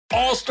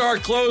All-star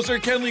closer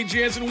Kenley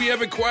Jansen, we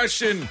have a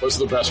question. What's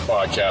the best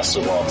podcast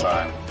of all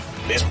time?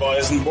 Baseball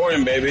isn't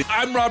boring, baby.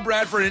 I'm Rob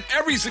Bradford, and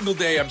every single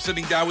day I'm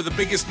sitting down with the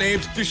biggest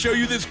names to show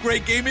you this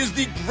great game is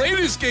the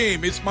greatest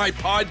game. It's my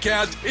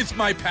podcast. It's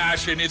my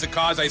passion. It's a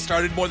cause I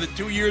started more than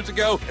 2 years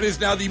ago and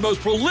is now the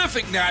most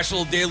prolific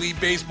national daily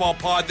baseball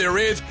pod there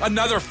is.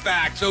 Another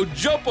fact. So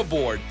jump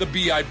aboard the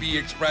BIB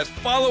Express.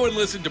 Follow and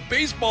listen to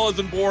Baseball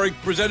Isn't Boring,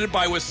 presented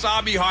by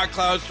Wasabi Hot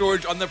Cloud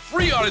Storage on the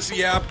free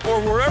Odyssey app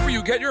or wherever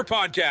you get your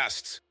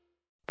podcasts.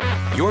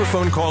 Your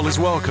phone call is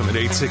welcome at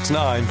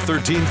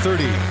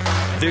 869-1330.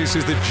 This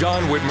is the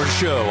John Whitmer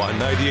Show on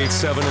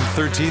 98.7 and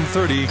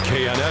 1330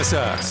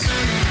 KNSS.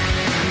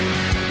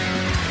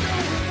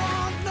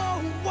 No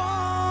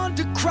one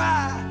to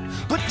cry,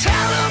 but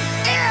tell them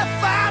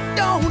if I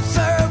don't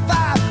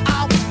survive,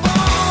 I was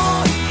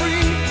born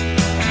free.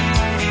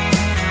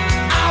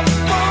 I was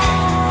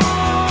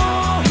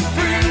born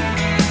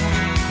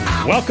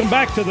free. Welcome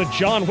back to the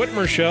John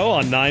Whitmer Show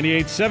on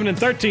 98.7 and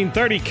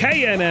 1330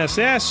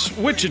 KNSS,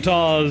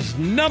 Wichita's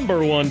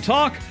 #1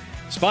 talk.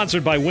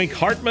 Sponsored by Wink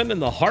Hartman and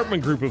the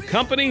Hartman Group of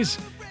Companies.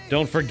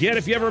 Don't forget,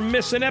 if you ever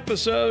miss an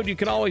episode, you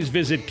can always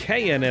visit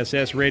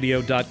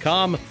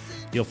knssradio.com.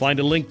 You'll find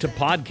a link to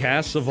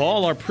podcasts of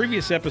all our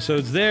previous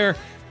episodes there.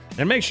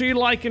 And make sure you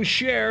like and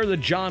share the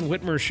John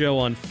Whitmer Show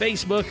on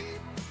Facebook.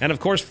 And, of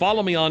course,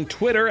 follow me on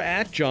Twitter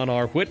at John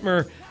R.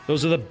 Whitmer.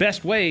 Those are the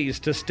best ways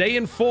to stay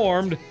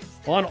informed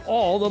on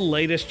all the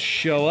latest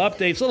show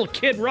updates. Little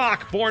Kid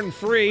Rock, Born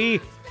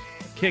Free,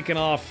 kicking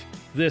off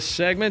this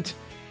segment.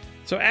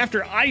 So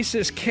after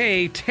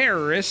ISIS-K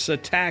terrorists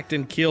attacked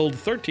and killed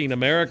 13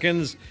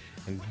 Americans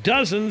and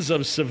dozens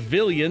of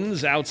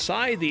civilians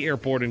outside the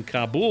airport in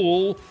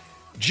Kabul,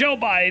 Joe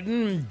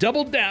Biden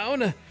doubled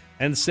down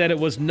and said it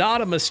was not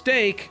a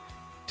mistake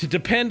to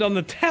depend on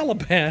the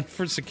Taliban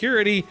for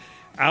security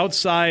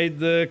outside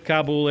the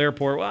Kabul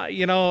airport. Well,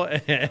 you know,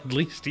 at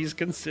least he's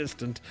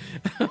consistent.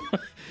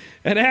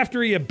 And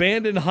after he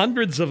abandoned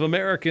hundreds of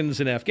Americans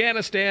in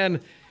Afghanistan,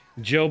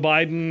 Joe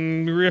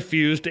Biden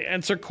refused to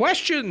answer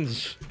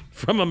questions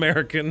from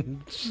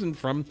Americans and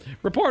from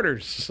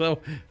reporters. So,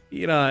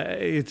 you know,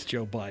 it's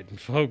Joe Biden,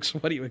 folks.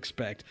 What do you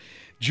expect?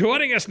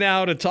 Joining us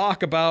now to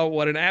talk about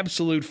what an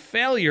absolute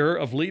failure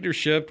of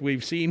leadership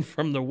we've seen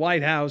from the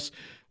White House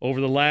over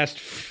the last,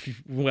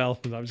 well,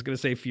 I was going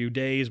to say few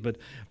days, but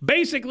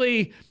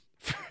basically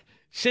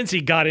since he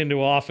got into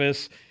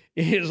office,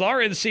 is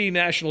RNC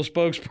national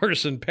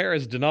spokesperson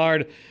Paris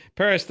Dennard.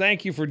 Paris,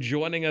 thank you for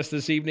joining us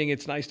this evening.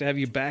 It's nice to have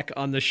you back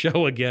on the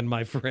show again,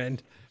 my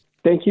friend.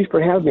 Thank you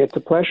for having me. It's a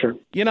pleasure.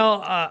 You know,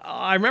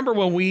 I remember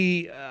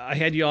when I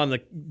had you on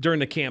during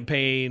the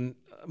campaign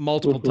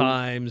multiple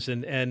times,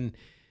 and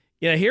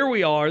you know, here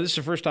we are. This is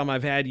the first time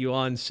I've had you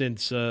on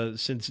since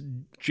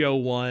Joe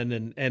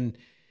won, and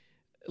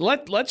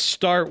let's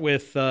start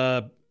with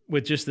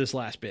just this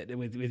last bit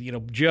with you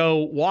know,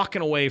 Joe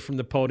walking away from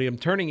the podium,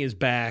 turning his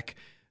back.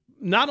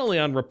 Not only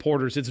on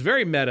reporters, it's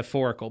very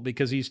metaphorical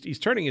because he's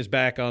turning his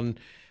back on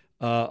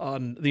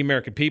the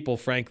American people,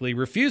 frankly,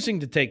 refusing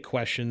to take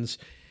questions.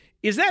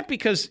 Is that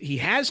because he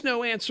has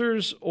no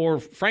answers, or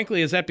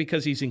frankly, is that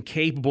because he's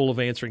incapable of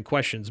answering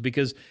questions?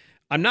 Because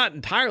I'm not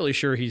entirely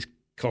sure he's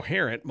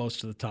coherent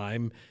most of the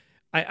time.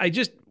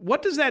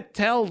 What does that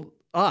tell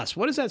us?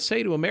 What does that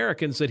say to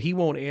Americans that he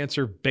won't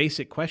answer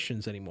basic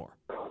questions anymore?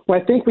 Well,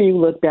 I think when you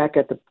look back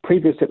at the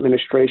previous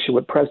administration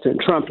with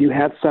President Trump, you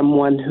had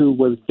someone who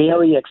was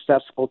very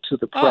accessible to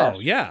the press,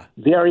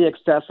 very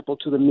accessible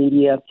to the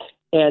media,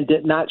 and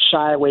did not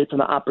shy away from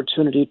the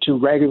opportunity to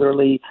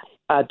regularly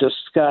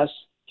discuss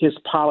his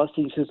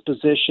policies, his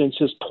positions,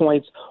 his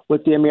points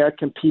with the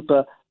American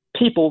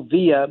people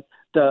via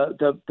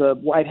the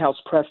White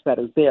House press that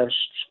is there.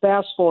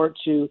 Fast forward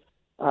to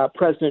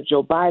President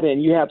Joe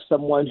Biden, you have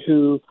someone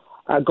who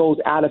goes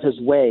out of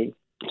his way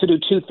to do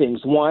two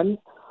things. One,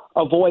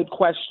 avoid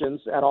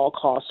questions at all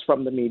costs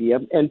from the media.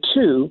 And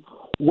two,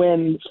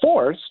 when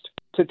forced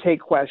to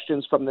take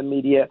questions from the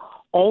media,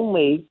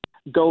 only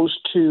goes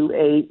to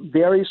a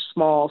very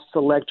small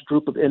select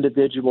group of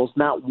individuals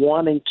not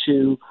wanting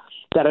to,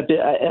 that have been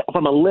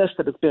from a list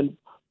that has been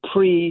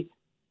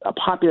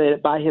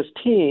pre-populated by his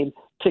team,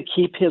 to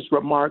keep his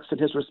remarks and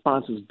his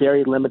responses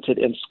very limited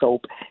in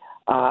scope.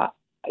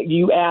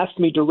 You asked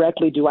me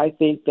directly, do I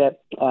think that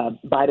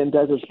Biden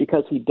does this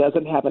because he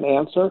doesn't have an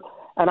answer?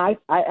 And I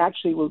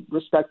actually would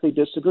respectfully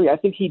disagree. I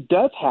think he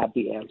does have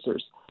the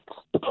answers.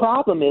 The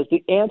problem is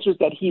the answers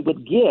that he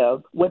would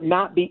give would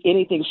not be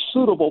anything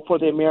suitable for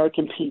the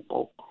American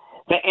people.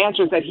 The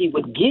answers that he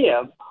would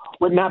give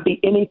would not be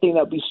anything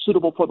that would be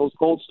suitable for those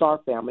Gold Star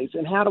families.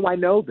 And how do I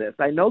know this?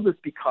 I know this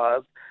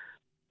because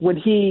when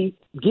he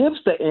gives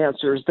the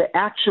answers, the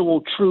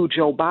actual true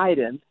Joe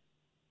Biden,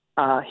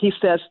 he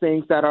says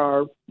things that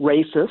are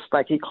racist,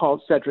 like he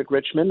called Cedric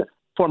Richmond,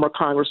 former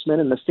congressman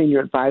and the senior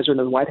advisor in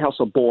the White House,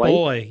 a boy.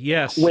 Boy,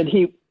 yes. When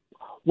he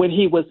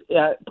was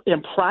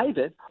in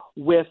private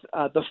with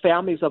the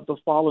families of the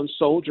fallen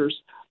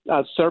soldiers,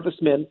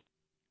 servicemen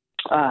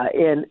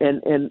in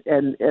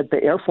at the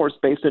Air Force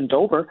Base in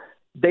Dover,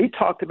 they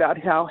talked about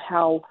how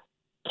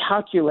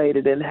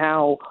calculated and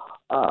how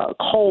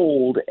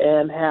cold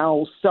and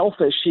how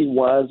selfish he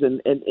was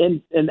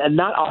and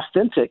not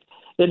authentic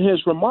in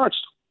his remarks,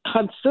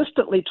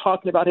 consistently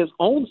talking about his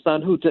own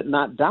son who did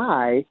not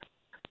die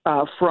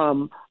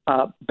from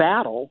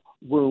battle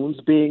wounds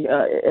being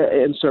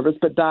in service,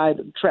 but died,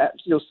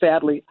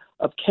 sadly,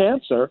 of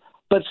cancer,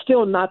 but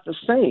still not the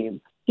same.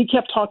 He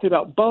kept talking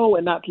about Bo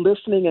and not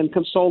listening and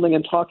consoling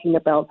and talking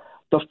about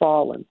the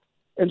fallen.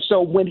 And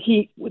so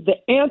the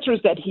answers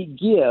that he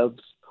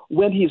gives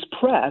when he's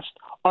pressed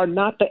are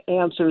not the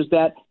answers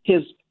that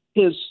his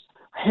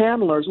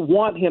handlers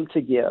want him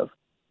to give.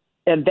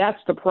 And that's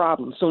the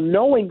problem. So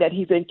knowing that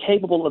he's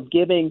incapable of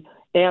giving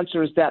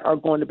answers that are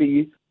going to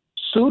be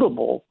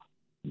suitable,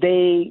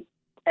 they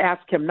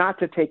ask him not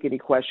to take any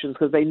questions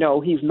because they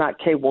know he's not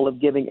capable of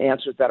giving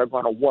answers that are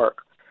going to work,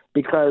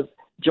 because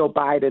Joe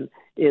Biden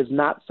is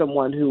not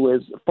someone who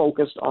is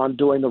focused on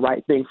doing the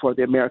right thing for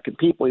the American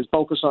people. He's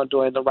focused on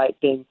doing the right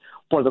thing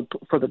for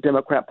the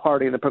Democrat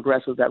Party and the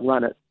progressives that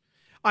run it.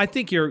 I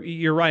think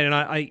you're right,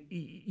 and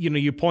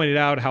you pointed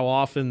out how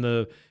often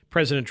the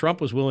President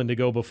Trump was willing to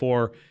go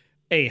before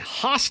a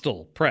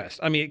hostile press.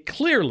 I mean,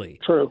 clearly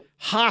true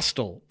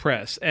hostile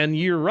press, and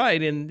you're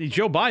right. And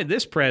Joe Biden,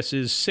 this press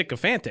is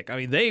sycophantic. I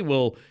mean, they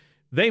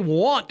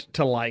want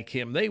to like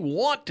him, they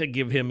want to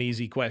give him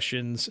easy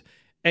questions,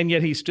 and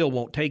yet he still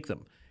won't take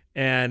them.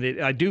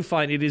 And I do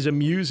find it is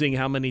amusing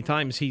how many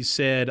times he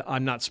said,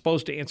 "I'm not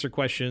supposed to answer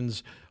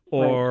questions,"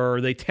 or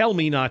They tell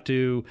me not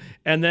to.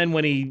 And then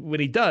when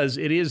he does,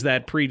 it is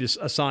that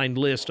pre-assigned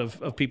list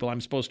of people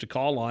I'm supposed to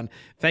call on.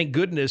 Thank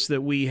goodness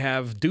that we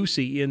have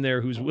Ducey in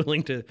there who's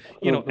willing to,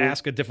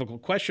 ask a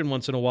difficult question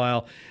once in a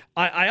while.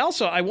 I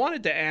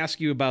wanted to ask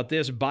you about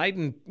this.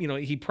 Biden,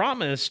 he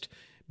promised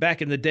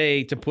back in the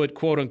day to put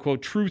quote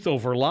unquote truth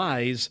over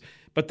lies.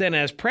 But then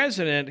as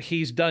president,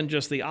 he's done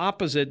just the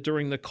opposite.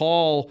 During the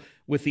call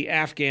with the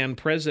Afghan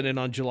president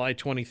on July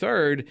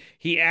 23rd,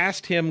 he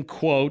asked him,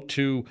 quote,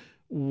 to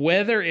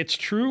whether it's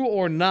true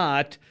or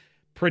not,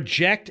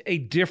 project a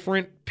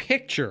different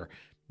picture.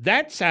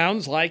 That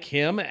sounds like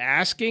him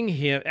asking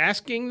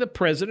the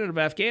president of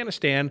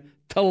Afghanistan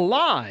to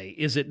lie,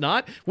 is it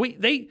not?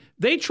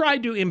 They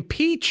tried to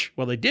impeach,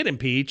 they did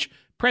impeach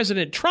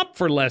President Trump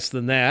for less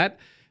than that.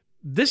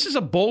 This is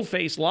a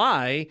bold-faced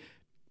lie.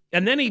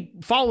 And then he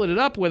followed it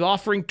up with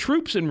offering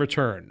troops in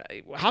return.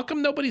 How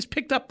come nobody's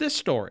picked up this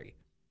story?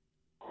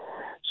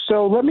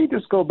 So let me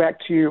just go back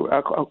to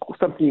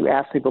something you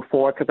asked me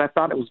before, because I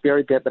thought it was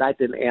very good, but I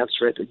didn't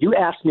answer it. You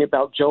asked me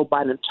about Joe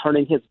Biden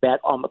turning his back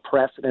on the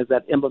press, and is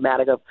that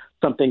emblematic of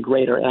something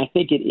greater? And I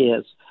think it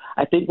is.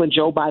 I think when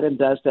Joe Biden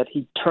does that,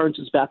 he turns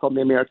his back on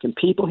the American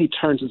people. He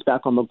turns his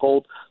back on the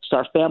Gold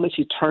Star families.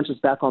 He turns his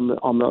back on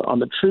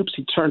the troops.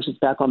 He turns his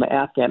back on the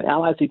Afghan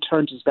allies. He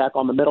turns his back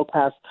on the middle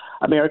class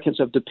Americans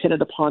who have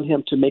depended upon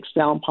him to make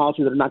sound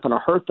policies that are not going to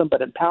hurt them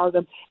but empower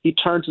them. He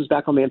turns his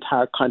back on the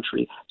entire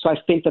country. So I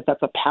think that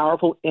that's a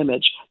powerful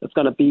image that's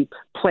going to be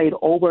played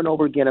over and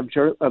over again of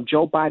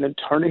Joe Biden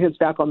turning his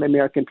back on the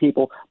American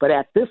people, but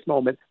at this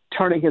moment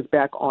turning his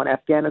back on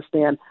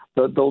Afghanistan,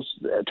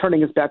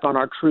 turning his back on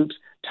our troops,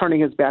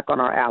 turning his back on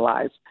our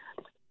allies.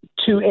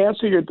 To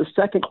answer the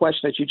second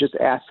question that you just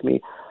asked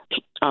me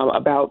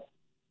about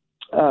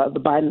the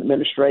Biden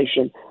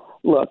administration,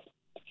 look,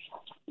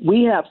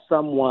 we have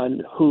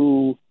someone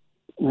who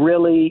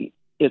really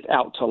is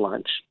out to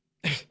lunch,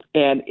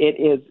 and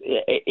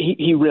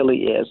he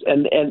really is.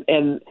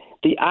 And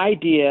the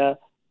idea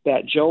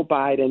that Joe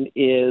Biden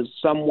is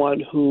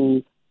someone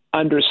who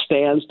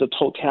understands the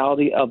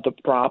totality of the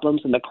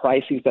problems and the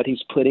crises that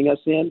he's putting us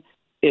in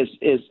is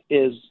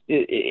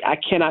I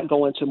cannot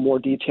go into more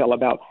detail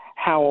about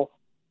how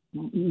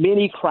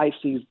many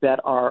crises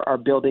that are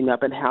building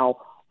up and how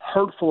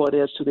hurtful it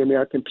is to the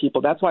American people.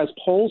 That's why his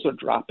polls are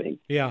dropping.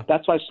 Yeah.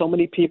 That's why so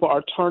many people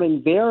are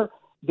turning their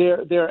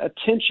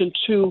attention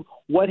to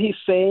what he's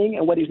saying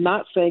and what he's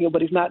not saying and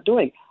what he's not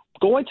doing.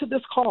 Going to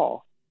this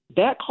call,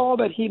 that call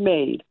that he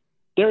made,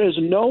 there is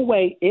no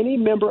way any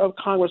member of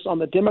Congress on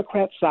the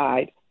Democrat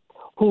side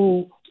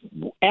who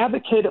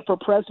advocated for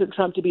President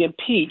Trump to be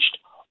impeached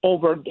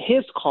over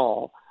his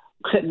call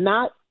could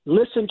not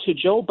listen to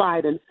Joe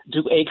Biden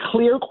do a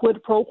clear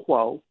quid pro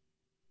quo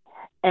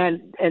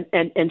and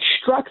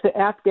instruct the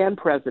Afghan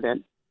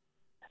president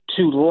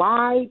to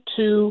lie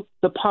to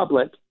the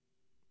public.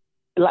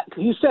 Like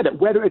you said it,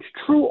 whether it's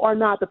true or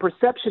not, the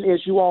perception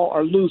is you all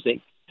are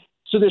losing.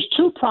 So there's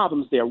two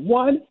problems there.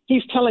 One,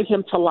 he's telling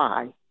him to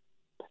lie.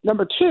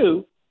 Number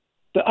two,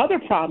 the other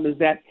problem is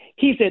that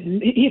he's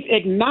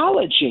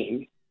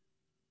acknowledging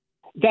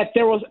that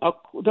there was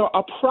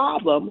a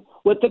problem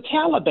with the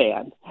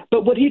Taliban.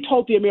 But what he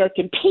told the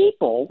American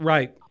people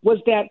was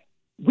that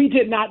we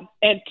did not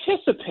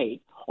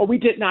anticipate or we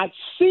did not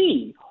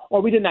see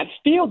or we did not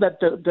feel that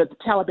the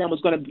Taliban was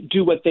going to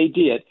do what they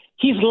did.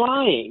 He's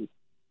lying.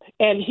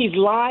 And he's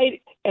lied,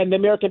 and the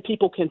American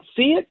people can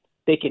see it,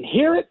 they can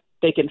hear it,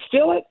 they can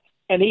feel it,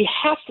 and he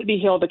has to be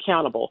held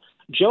accountable.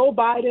 Joe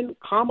Biden,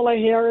 Kamala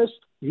Harris,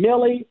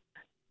 Milley,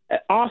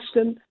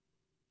 Austin,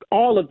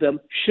 all of them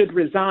should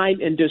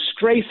resign in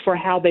disgrace for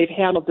how they've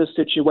handled this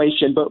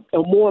situation. But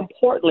more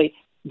importantly,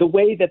 the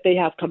way that they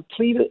have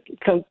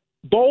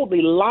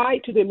boldly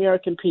lied to the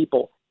American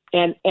people.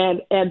 And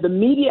the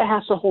media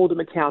has to hold them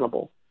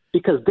accountable,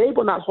 because they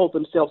will not hold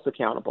themselves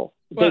accountable.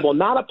 They will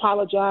not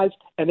apologize,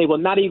 and they will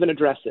not even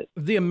address it.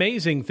 The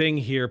amazing thing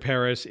here,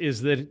 Paris,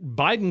 is that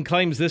Biden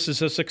claims this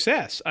is a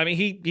success. I mean,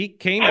 he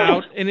came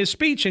out in his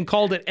speech and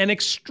called it an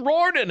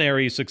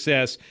extraordinary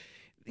success.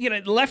 You know,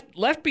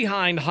 left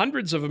behind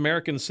hundreds of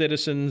American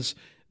citizens.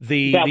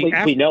 We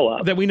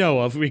know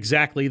of,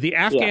 exactly. The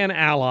Afghan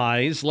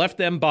allies left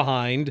them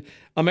behind.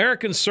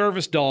 American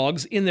service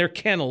dogs in their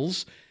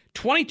kennels.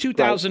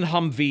 22,000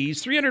 Humvees,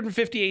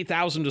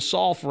 358,000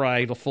 assault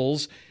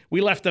rifles. We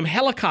left them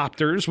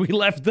helicopters. We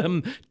left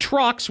them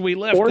trucks. We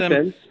left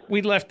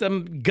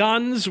them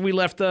guns. We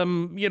left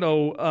them,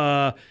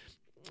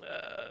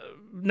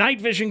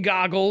 night vision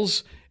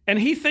goggles. And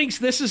he thinks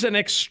this is an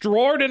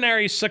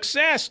extraordinary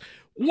success.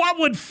 What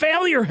would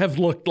failure have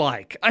looked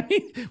like? I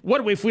mean,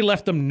 what if we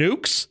left them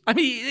nukes? I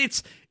mean,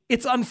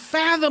 it's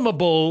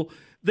unfathomable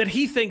that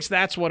he thinks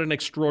that's what an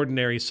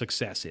extraordinary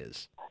success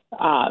is.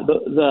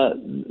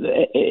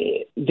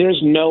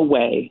 There's no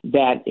way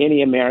that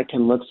any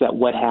American looks at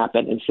what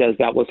happened and says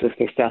that was a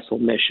successful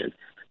mission.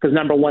 Because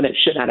number one, it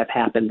should not have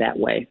happened that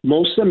way.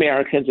 Most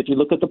Americans, if you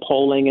look at the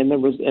polling and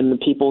the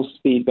people's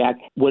feedback,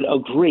 would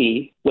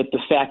agree with the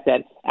fact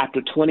that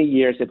after 20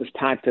 years, it was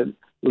time to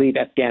leave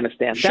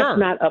Afghanistan. Sure. That's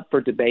not up for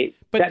debate.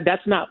 But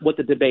that's not what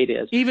the debate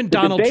is. Even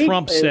Donald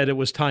Trump said it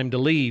was time to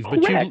leave.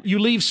 But you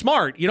leave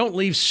smart. You don't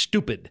leave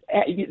stupid.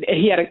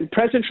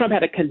 President Trump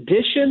had a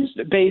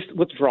conditions-based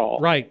withdrawal.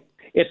 Right.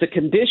 If the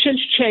conditions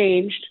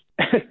changed,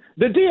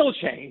 the deal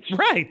changed.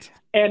 Right.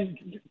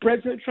 And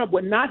President Trump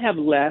would not have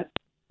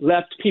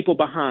left people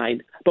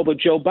behind. But with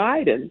Joe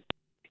Biden,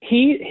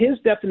 his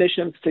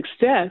definition of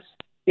success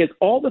is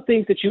all the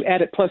things that you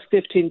added plus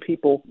 15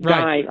 people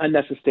dying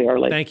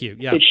unnecessarily. Thank you.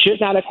 Yeah. It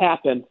should not have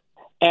happened.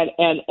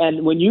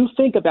 And when you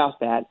think about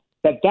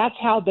that's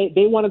how they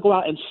want to go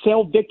out and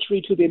sell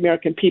victory to the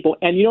American people.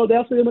 And you know what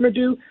else they want to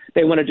do?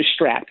 They want to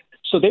distract.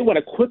 So they want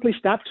to quickly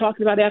stop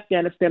talking about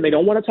Afghanistan. They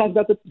don't want to talk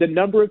about the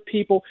number of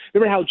people.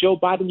 Remember how Joe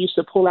Biden used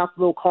to pull out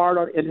the little card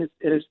in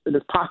his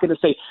pocket and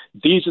say,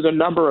 these are the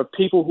number of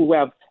people who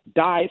have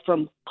died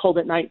from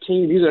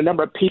COVID-19. These are the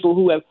number of people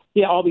who have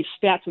all these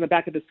stats in the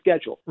back of the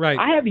schedule. Right.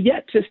 I have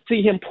yet to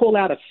see him pull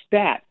out a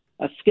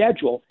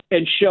schedule,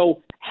 and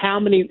show how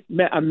many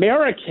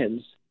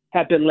Americans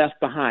have been left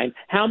behind,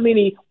 how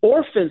many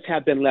orphans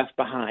have been left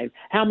behind,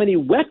 how many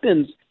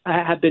weapons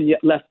have been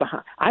left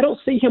behind. I don't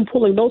see him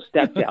pulling those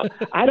stats out.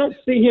 I don't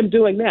see him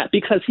doing that,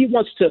 because he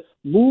wants to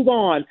move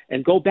on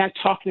and go back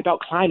talking about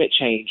climate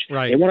change.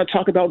 Right. They want to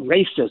talk about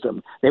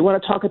racism. They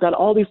want to talk about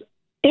all these,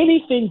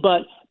 anything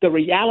but the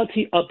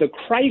reality of the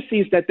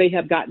crises that they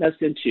have gotten us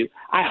into.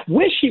 I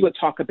wish he would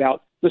talk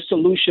about the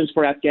solutions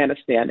for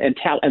Afghanistan and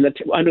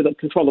under the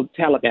control of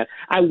the Taliban.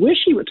 I wish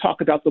he would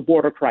talk about the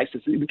border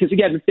crisis, because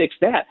he hasn't fixed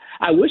that.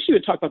 I wish he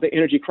would talk about the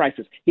energy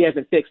crisis. He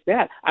hasn't fixed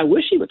that. I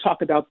wish he would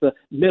talk about the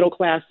middle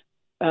class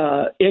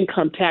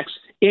income tax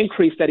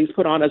increase that he's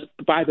put on us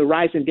by the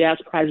rise in gas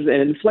prices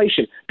and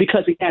inflation,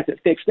 because he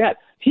hasn't fixed that.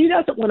 He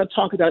doesn't want to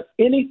talk about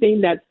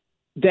anything that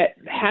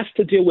has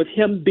to deal with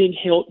him being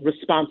held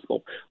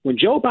responsible. When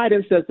Joe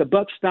Biden says the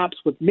buck stops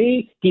with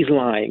me, he's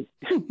lying.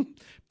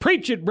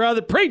 Preach it,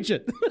 brother. Preach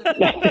it.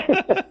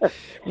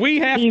 We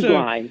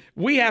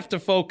have to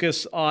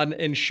focus on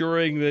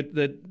ensuring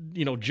that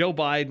Joe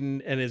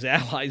Biden and his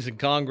allies in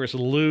Congress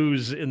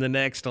lose in the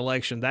next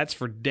election. That's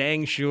for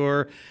dang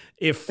sure.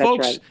 If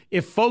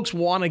folks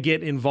want to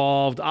get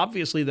involved,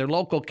 obviously they're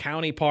local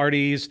county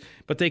parties,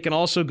 but they can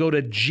also go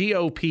to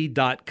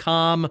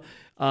GOP.com.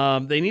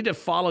 They need to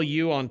follow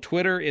you on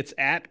Twitter. It's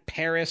at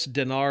Paris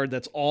Dennard.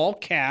 That's all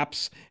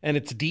caps, and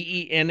it's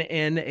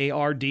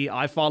DENNARD.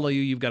 I follow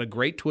you. You've got a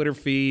great Twitter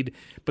feed.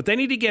 But they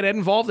need to get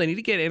involved. They need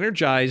to get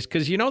energized,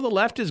 because the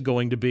left is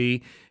going to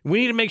be.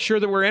 We need to make sure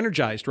that we're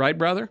energized, right,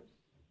 brother?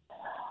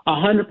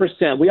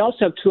 100%. We also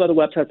have two other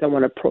websites I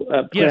want to put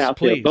out there.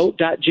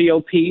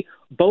 Vote.gop.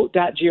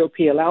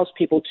 Vote.gop allows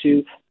people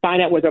to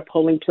find out where their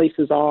polling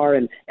places are,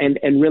 and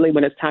really,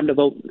 when it's time to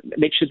vote,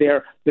 make sure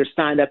they're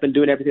signed up and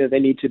doing everything that they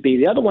need to be.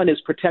 The other one is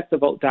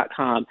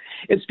protectthevote.com.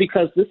 It's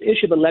because this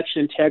issue of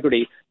election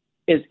integrity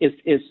is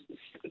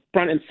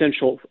front and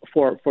central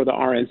for the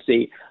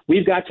RNC.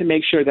 We've got to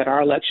make sure that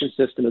our election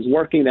system is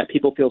working, that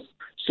people feel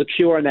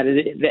secure, and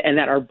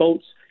that our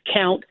votes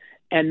count,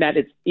 and that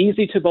it's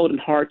easy to vote and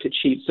hard to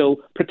cheat.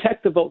 So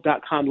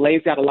protectthevote.com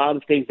lays out a lot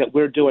of the things that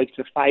we're doing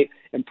to fight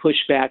and push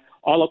back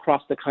all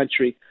across the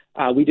country.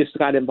 We just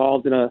got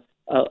involved in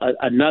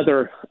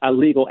another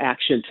legal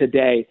action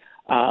today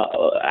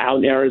out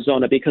in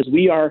Arizona, because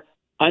we are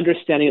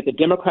understanding that the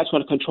Democrats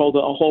want to control the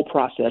whole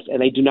process,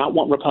 and they do not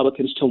want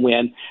Republicans to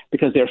win,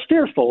 because they're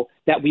fearful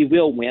that we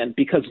will win,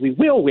 because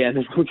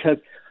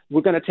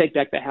we're going to take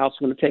back the House.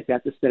 We're going to take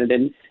back the Senate.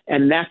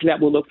 And after that,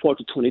 we'll look forward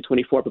to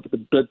 2024. But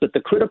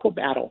the critical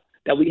battle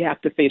that we have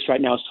to face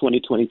right now is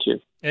 2022.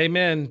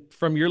 Amen.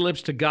 From your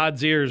lips to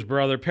God's ears,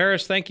 brother.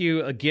 Paris, thank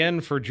you again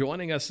for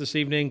joining us this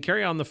evening.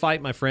 Carry on the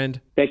fight, my friend.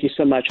 Thank you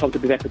so much. Hope to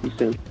be back with you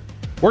soon.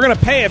 We're going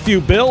to pay a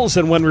few bills,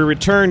 and when we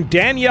return,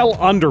 Danielle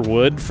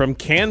Underwood from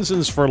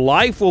Kansans for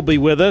Life will be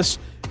with us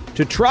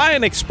to try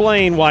and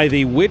explain why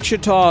the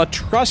Wichita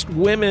Trust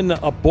Women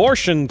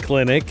Abortion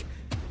Clinic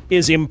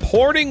is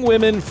importing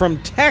women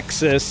from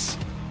Texas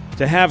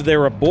to have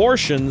their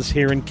abortions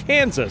here in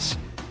Kansas.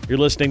 You're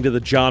listening to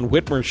The John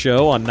Whitmer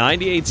Show on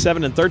 98.7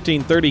 and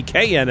 1330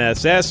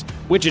 KNSS,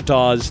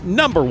 Wichita's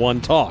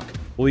 #1 talk.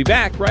 We'll be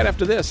back right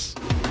after this.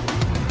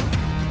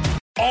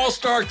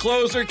 All-star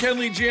closer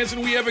Kenley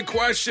Jansen, we have a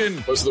question.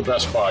 What's the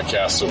best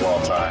podcast of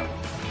all time?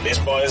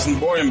 Baseball isn't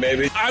boring,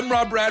 baby. I'm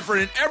Rob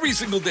Bradford, and every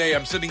single day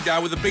I'm sitting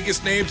down with the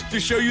biggest names to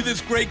show you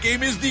this great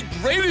game is the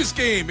greatest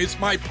game. It's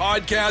my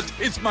podcast.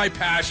 It's my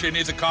passion.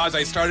 It's a cause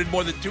I started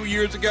more than 2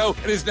 years ago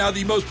and is now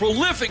the most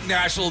prolific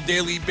national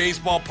daily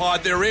baseball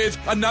pod there is.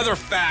 Another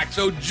fact,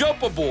 so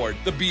jump aboard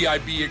the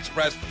BIB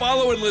Express.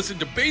 Follow and listen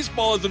to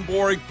Baseball Isn't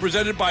Boring,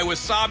 presented by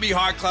Wasabi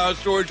Hot Cloud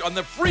Storage on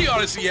the free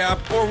Odyssey app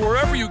or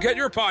wherever you get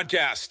your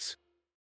podcasts.